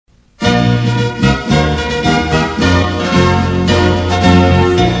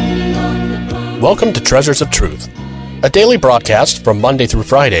Welcome to Treasures of Truth, a daily broadcast from Monday through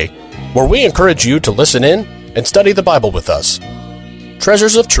Friday, where we encourage you to listen in and study the Bible with us.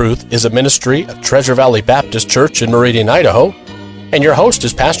 Treasures of Truth is a ministry of Treasure Valley Baptist Church in Meridian, Idaho, and your host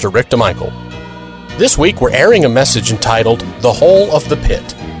is Pastor Rick DeMichael. This week we're airing a message entitled, The Hole of the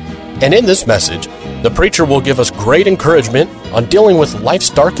Pit. And in this message, the preacher will give us great encouragement on dealing with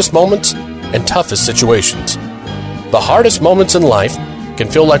life's darkest moments and toughest situations. The hardest moments in life can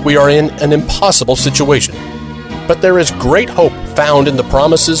feel like we are in an impossible situation. But there is great hope found in the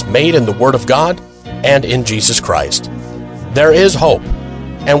promises made in the Word of God and in Jesus Christ. There is hope,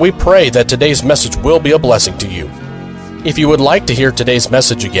 and we pray that today's message will be a blessing to you. If you would like to hear today's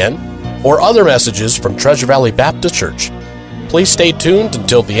message again, or other messages from Treasure Valley Baptist Church, please stay tuned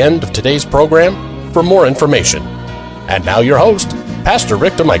until the end of today's program for more information. And now your host, Pastor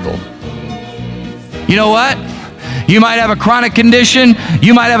Rick DeMichael. You know what? You might have a chronic condition.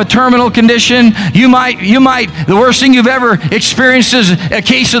 You might have a terminal condition. You might, the worst thing you've ever experienced is a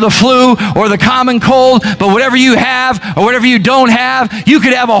case of the flu or the common cold, but whatever you have or whatever you don't have, you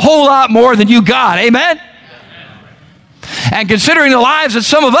could have a whole lot more than you got. Amen? And considering the lives that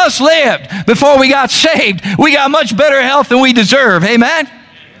some of us lived before we got saved, we got much better health than we deserve. Amen?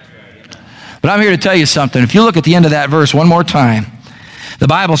 But I'm here to tell you something. If you look at the end of that verse one more time, the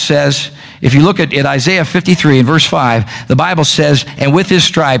Bible says, if you look at Isaiah 53 and verse 5, the Bible says, and with his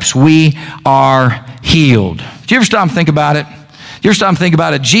stripes we are healed. Do you ever stop and think about it? Do you ever stop and think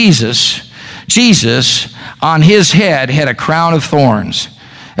about it? Jesus, on his head had a crown of thorns.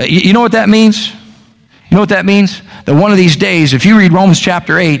 You know what that means? You know what that means? That one of these days, if you read Romans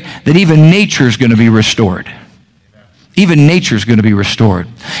chapter 8, that even nature is going to be restored. Even nature is going to be restored.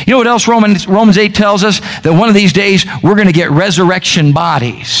 You know what else Romans 8 tells us? That one of these days, we're going to get resurrection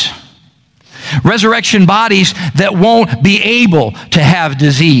bodies. Resurrection bodies that won't be able to have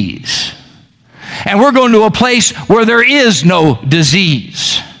disease. And we're going to a place where there is no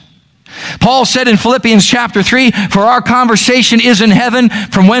disease. Paul said in Philippians chapter 3, for our conversation is in heaven,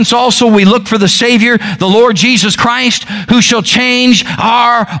 from whence also we look for the Savior, the Lord Jesus Christ, who shall change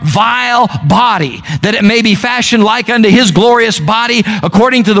our vile body, that it may be fashioned like unto his glorious body,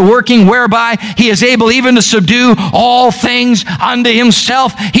 according to the working whereby he is able even to subdue all things unto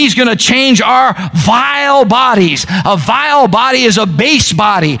himself. He's going to change our vile bodies. A vile body is a base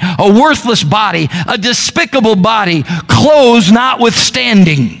body, a worthless body, a despicable body, clothes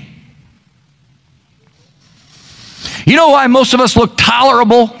notwithstanding. You know why most of us look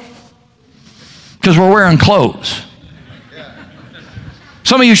tolerable? Because we're wearing clothes.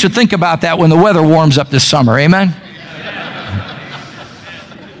 Some of you should think about that when the weather warms up this summer, amen?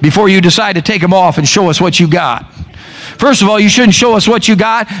 Before you decide to take them off and show us what you got. First of all, you shouldn't show us what you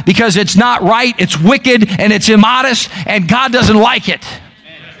got because it's not right, it's wicked, and it's immodest, and God doesn't like it.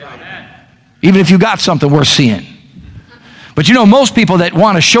 Even if you got something worth seeing. But you know, most people that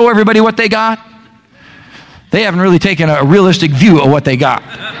want to show everybody what they got, they haven't really taken a realistic view of what they got.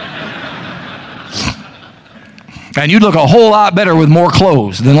 And you'd look a whole lot better with more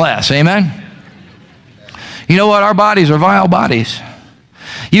clothes than less, amen? You know what? Our bodies are vile bodies.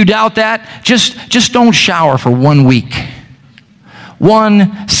 You doubt that? Just don't shower for 1 week.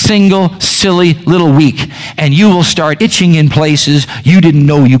 One single silly little week, and you will start itching in places you didn't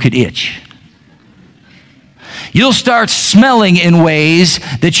know you could itch. You'll start smelling in ways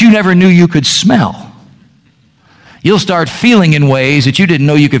that you never knew you could smell. You'll start feeling in ways that you didn't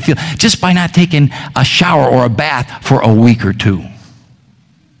know you could feel just by not taking a shower or a bath for a week or two.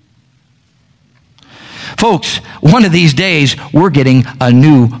 Folks, one of these days, we're getting a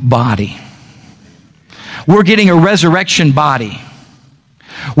new body. We're getting a resurrection body.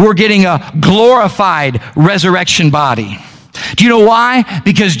 We're getting a glorified resurrection body. Do you know why?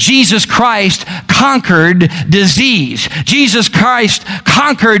 Because Jesus Christ conquered disease. Jesus Christ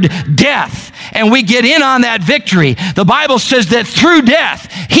conquered death. And we get in on that victory. The Bible says that through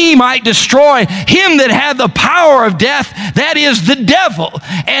death, he might destroy him that had the power of death, that is the devil,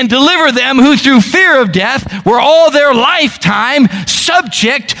 and deliver them who through fear of death were all their lifetime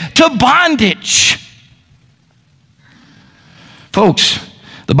subject to bondage. Folks,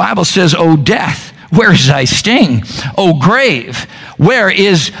 the Bible says, O death, where is thy sting? O grave, where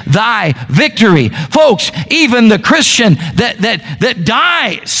is thy victory? Folks, even the Christian that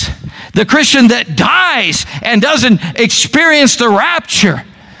dies, the Christian that dies and doesn't experience the rapture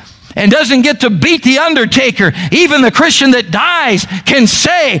and doesn't get to beat the undertaker, even the Christian that dies can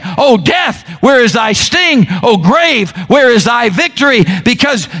say, O death, where is thy sting? O grave, where is thy victory?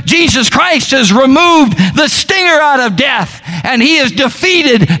 Because Jesus Christ has removed the stinger out of death, and he has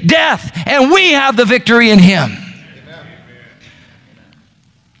defeated death, and we have the victory in him.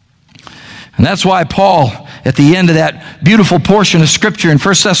 And that's why Paul, at the end of that beautiful portion of Scripture in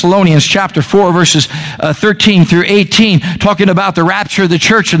 1 Thessalonians chapter 4, verses 13 through 18, talking about the rapture of the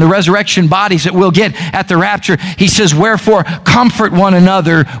church and the resurrection bodies that we'll get at the rapture, he says, wherefore, comfort one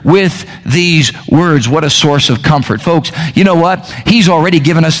another with these words. What a source of comfort. Folks, you know what? He's already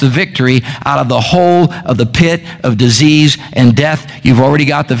given us the victory out of the whole of the pit of disease and death. You've already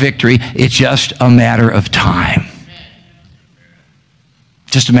got the victory. It's just a matter of time.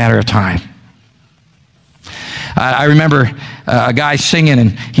 Just a matter of time. I remember a guy singing,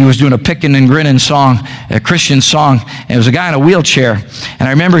 and he was doing a pickin' and grinning song, a Christian song, and it was a guy in a wheelchair. And I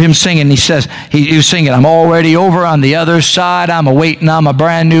remember him singing, he says, he was singing, I'm already over on the other side, I'm a-waiting on my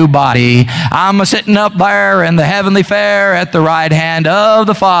brand new body. I'm a-sitting up there in the heavenly fair at the right hand of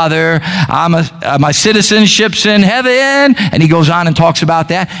the Father. My citizenship's in heaven. And he goes on and talks about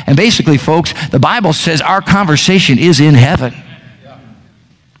that. And basically, folks, the Bible says our conversation is in heaven.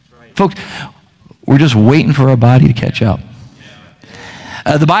 Folks, we're just waiting for our body to catch up.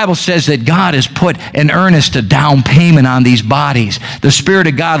 The Bible says that God has put an earnest, a down payment on these bodies. The Spirit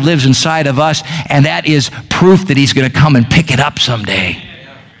of God lives inside of us, and that is proof that He's going to come and pick it up someday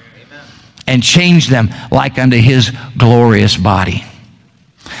and change them like unto His glorious body.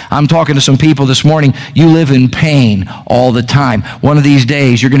 I'm talking to some people this morning. You live in pain all the time. One of these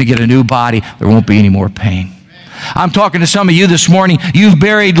days, you're going to get a new body. There won't be any more pain. I'm talking to some of you this morning. You've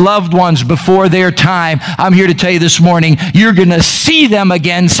buried loved ones before their time. I'm here to tell you this morning, you're going to see them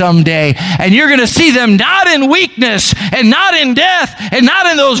again someday. And you're going to see them not in weakness and not in death and not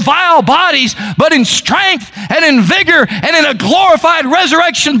in those vile bodies, but in strength and in vigor and in a glorified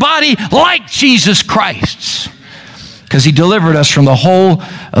resurrection body like Jesus Christ's. Because He delivered us from the whole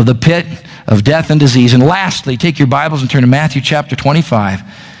of the pit of death and disease. And lastly, take your Bibles and turn to Matthew chapter 25.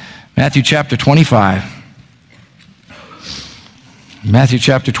 Matthew chapter 25. Matthew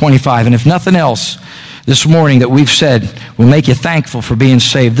chapter 25. And if nothing else this morning that we've said will make you thankful for being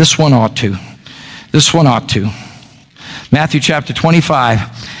saved, this one ought to. This one ought to. Matthew chapter 25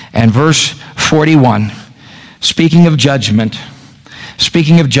 and verse 41. Speaking of judgment,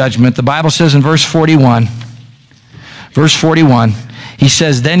 the Bible says in verse 41, He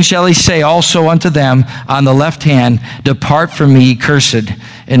says, then shall He say also unto them on the left hand, depart from me, ye cursed,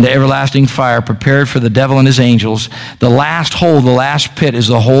 into everlasting fire, prepared for the devil and his angels. The last hole, the last pit, is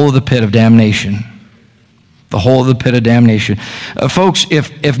the hole of the pit of damnation. The hole of the pit of damnation. Folks,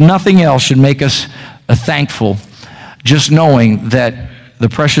 if nothing else should make us thankful, just knowing that the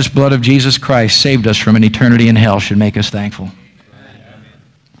precious blood of Jesus Christ saved us from an eternity in hell should make us thankful.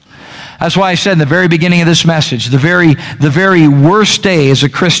 That's why I said in the very beginning of this message, the very worst day as a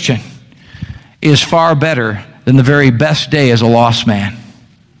Christian is far better than the very best day as a lost man.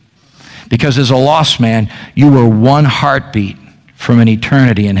 Because as a lost man, you were one heartbeat from an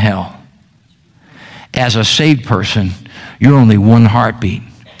eternity in hell. As a saved person, you're only one heartbeat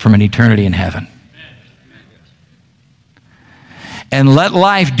from an eternity in heaven. And let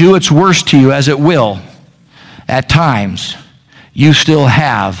life do its worst to you as it will. At times, you still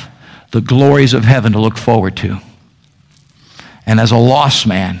have the glories of heaven to look forward to. And as a lost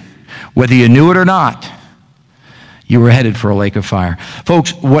man, whether you knew it or not, you were headed for a lake of fire.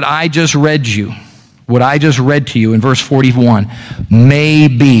 Folks, what I just read to you in verse 41 may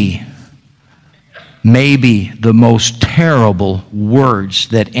be the most terrible words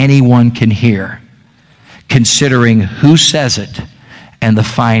that anyone can hear, considering who says it and the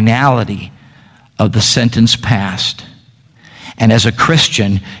finality of the sentence passed. And as a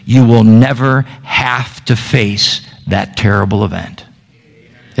Christian, you will never have to face that terrible event.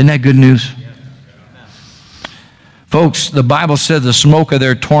 Isn't that good news? Folks, the Bible says the smoke of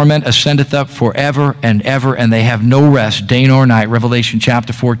their torment ascendeth up forever and ever, and they have no rest, day nor night, Revelation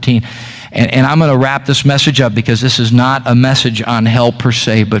chapter 14. And I'm going to wrap this message up because this is not a message on hell per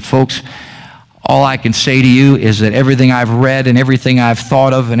se, but folks, all I can say to you is that everything I've read and everything I've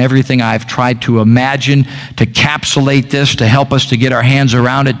thought of and everything I've tried to imagine to capsulate this, to help us to get our hands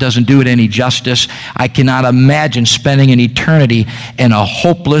around it, doesn't do it any justice. I cannot imagine spending an eternity in a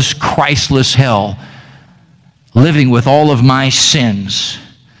hopeless, Christless hell, living with all of my sins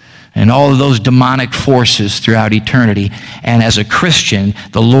and all of those demonic forces throughout eternity. And as a Christian,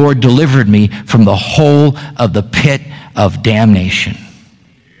 the Lord delivered me from the whole of the pit of damnation.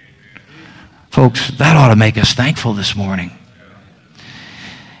 Folks, that ought to make us thankful this morning.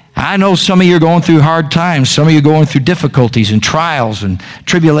 I know some of you are going through hard times. Some of you are going through difficulties and trials and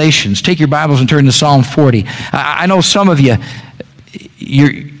tribulations. Take your Bibles and turn to Psalm 40. I know some of you,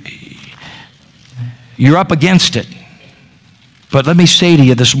 you're up against it. But let me say to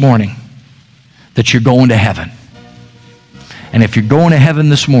you this morning that you're going to heaven. And if you're going to heaven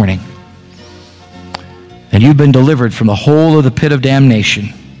this morning, and you've been delivered from the whole of the pit of damnation.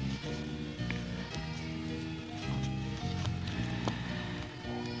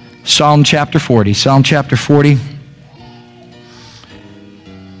 Psalm chapter 40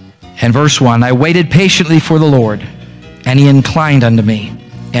 and verse 1. I waited patiently for the Lord, and he inclined unto me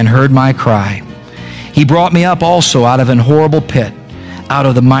and heard my cry. He brought me up also out of an horrible pit, out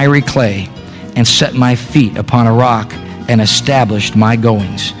of the miry clay, and set my feet upon a rock, and established my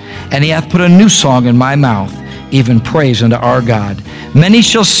goings. And he hath put a new song in my mouth, even praise unto our God. Many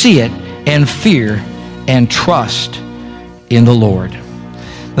shall see it and fear and trust in the Lord.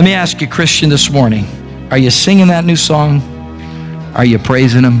 Let me ask you, Christian, this morning, are you singing that new song? Are you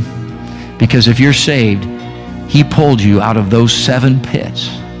praising him? Because if you're saved, he pulled you out of those 7 pits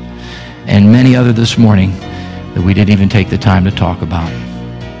and many other this morning that we didn't even take the time to talk about.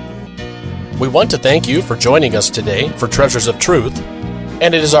 We want to thank you for joining us today for Treasures of Truth,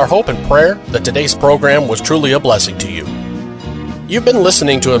 and it is our hope and prayer that today's program was truly a blessing to you. You've been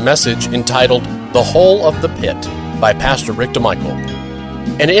listening to a message entitled The Whole of the Pit by Pastor Rick DeMichael.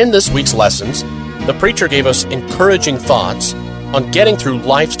 And in this week's lessons, the preacher gave us encouraging thoughts on getting through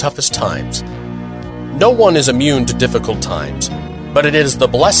life's toughest times. No one is immune to difficult times, but it is the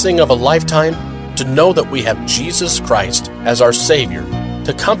blessing of a lifetime to know that we have Jesus Christ as our Savior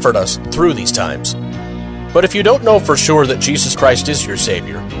to comfort us through these times. But if you don't know for sure that Jesus Christ is your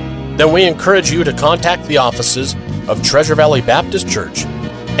Savior, then we encourage you to contact the offices of Treasure Valley Baptist Church,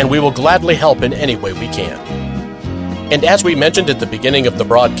 and we will gladly help in any way we can. And as we mentioned at the beginning of the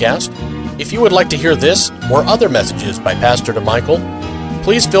broadcast, if you would like to hear this or other messages by Pastor DeMichael,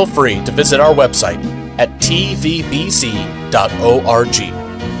 please feel free to visit our website at tvbc.org.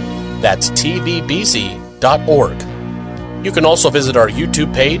 That's tvbc.org. You can also visit our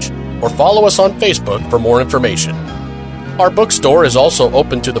YouTube page or follow us on Facebook for more information. Our bookstore is also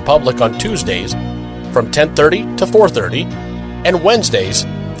open to the public on Tuesdays from 10:30 to 4:30 and Wednesdays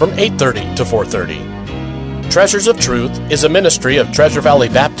from 8:30 to 4:30. Treasures of Truth is a ministry of Treasure Valley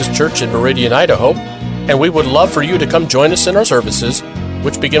Baptist Church in Meridian, Idaho, and we would love for you to come join us in our services,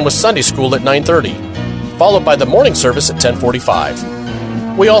 which begin with Sunday school at 9:30, followed by the morning service at 10:45.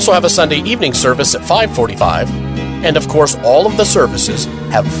 We also have a Sunday evening service at 5:45, and of course all of the services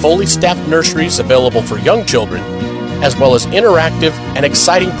have fully staffed nurseries available for young children, as well as interactive and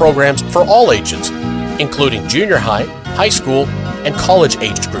exciting programs for all ages, including junior high, high school, and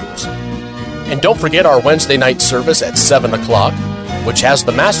college-aged groups. And don't forget our Wednesday night service at 7 o'clock, which has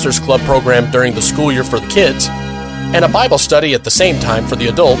the Masters Club program during the school year for the kids, and a Bible study at the same time for the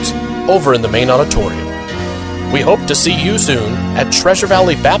adults over in the main auditorium. We hope to see you soon at Treasure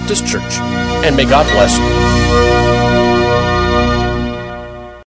Valley Baptist Church, and may God bless you.